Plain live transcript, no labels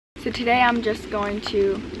So today I'm just going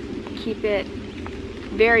to keep it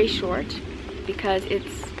very short because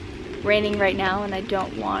it's raining right now and I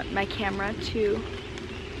don't want my camera to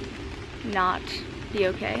not be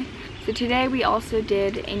okay. So today we also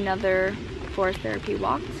did another forest therapy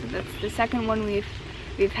walk. So that's the second one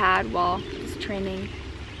we've had while this training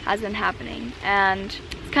has been happening. And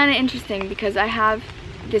it's kind of interesting because I have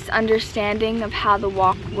this understanding of how the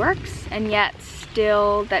walk works, and yet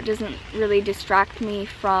still that doesn't really distract me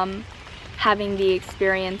from having the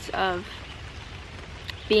experience of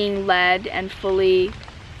being led and fully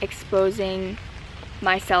exposing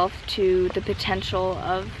myself to the potential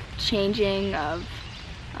of changing, of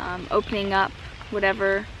opening up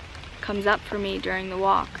whatever comes up for me during the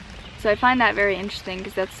walk. So I find that very interesting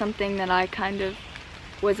because that's something that I kind of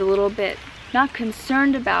was a little bit not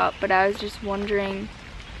concerned about, but I was just wondering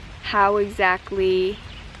how exactly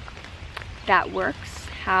that works.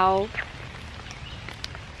 How,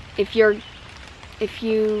 if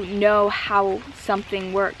you know how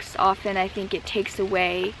something works, often I think it takes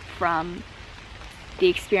away from the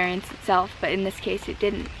experience itself, but in this case it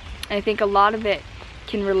didn't. And I think a lot of it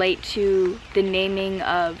can relate to the naming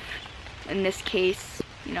of, in this case,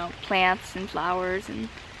 you know, plants and flowers and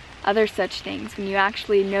other such things. When you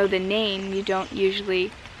actually know the name, you don't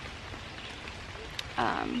usually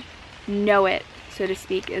know it, so to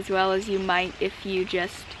speak, as well as you might if you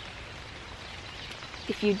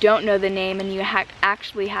don't know the name and you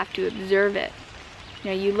actually have to observe it. You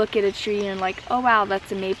know, you look at a tree and like, oh wow,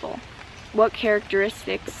 that's a maple. What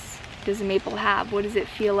characteristics does a maple have? What does it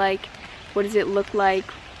feel like? What does it look like?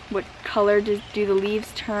 What color do the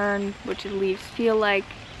leaves turn? What do the leaves feel like?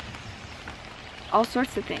 All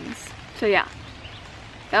sorts of things. So yeah,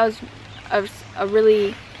 that was a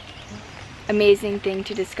really amazing thing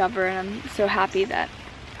to discover, and I'm so happy that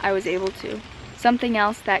I was able to. Something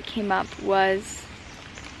else that came up was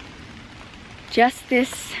just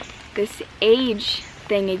this age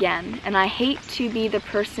thing again, and I hate to be the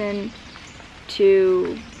person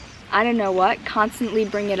to, I don't know what, constantly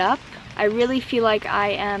bring it up. I really feel like I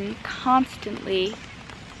am constantly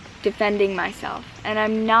defending myself, and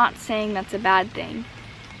I'm not saying that's a bad thing,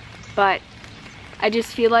 but I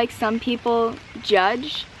just feel like some people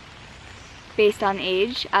judge based on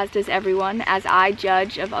age, as does everyone, as I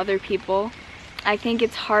judge of other people. I think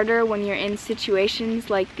it's harder when you're in situations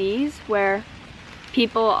like these where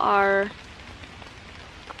people are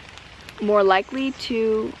more likely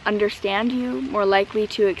to understand you, more likely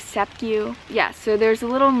to accept you. Yeah, so there's a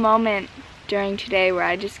little moment during today where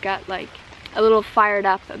I just got like a little fired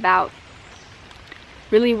up about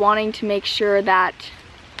really wanting to make sure that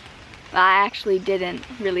I actually didn't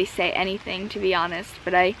really say anything, to be honest,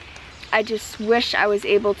 but I just wish I was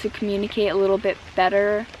able to communicate a little bit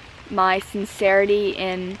better my sincerity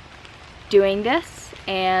in doing this,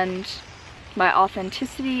 and my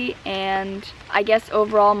authenticity, and I guess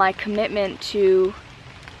overall my commitment to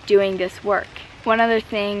doing this work. One other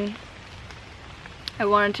thing I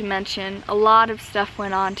wanted to mention, a lot of stuff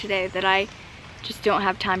went on today that I just don't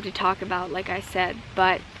have time to talk about, like I said,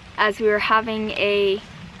 but as we were having a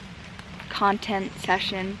content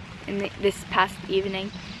session in this past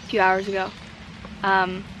evening, a few hours ago,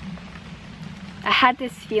 I had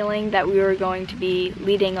this feeling that we were going to be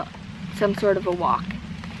leading some sort of a walk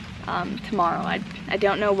tomorrow. I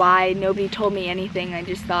don't know why, nobody told me anything, I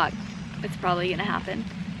just thought it's probably gonna happen.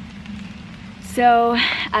 So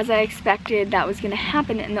as I expected, that was gonna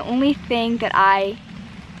happen, and the only thing that I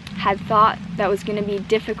had thought that was gonna be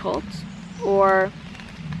difficult or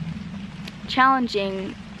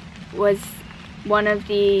challenging was one of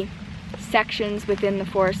the sections within the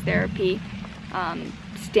forest therapy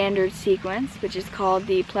standard sequence, which is called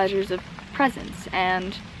the pleasures of presence.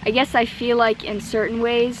 And I guess I feel like in certain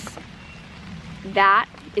ways that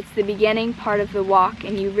it's the beginning part of the walk,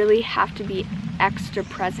 and you really have to be extra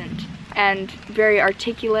present and very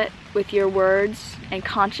articulate with your words and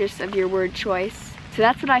conscious of your word choice. So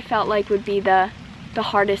that's what I felt like would be the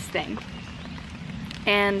hardest thing.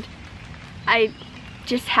 And I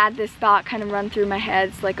just had this thought kind of run through my head.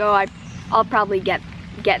 It's like, oh, I'll probably get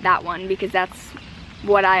that one because that's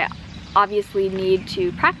what I obviously need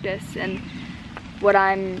to practice, and what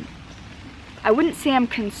I wouldn't say I'm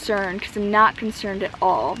concerned, because I'm not concerned at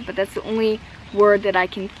all, but that's the only word that I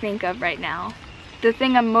can think of right now. The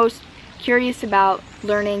thing I'm most curious about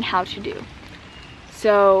learning how to do.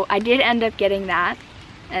 So I did end up getting that,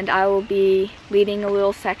 and I will be leading a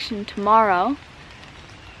little section tomorrow.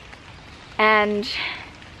 And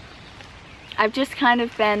I've just kind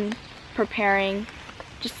of been preparing,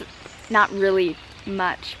 just not really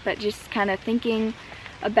much, but just kind of thinking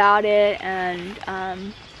about it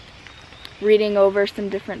and reading over some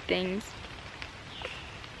different things.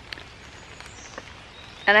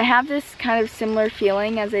 And I have this kind of similar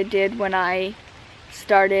feeling as I did when I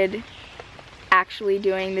started actually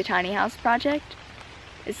doing the tiny house project.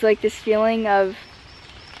 It's like this feeling of,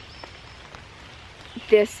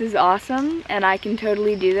 this is awesome and I can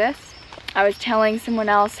totally do this. I was telling someone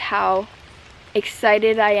else how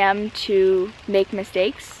excited I am to make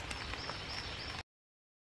mistakes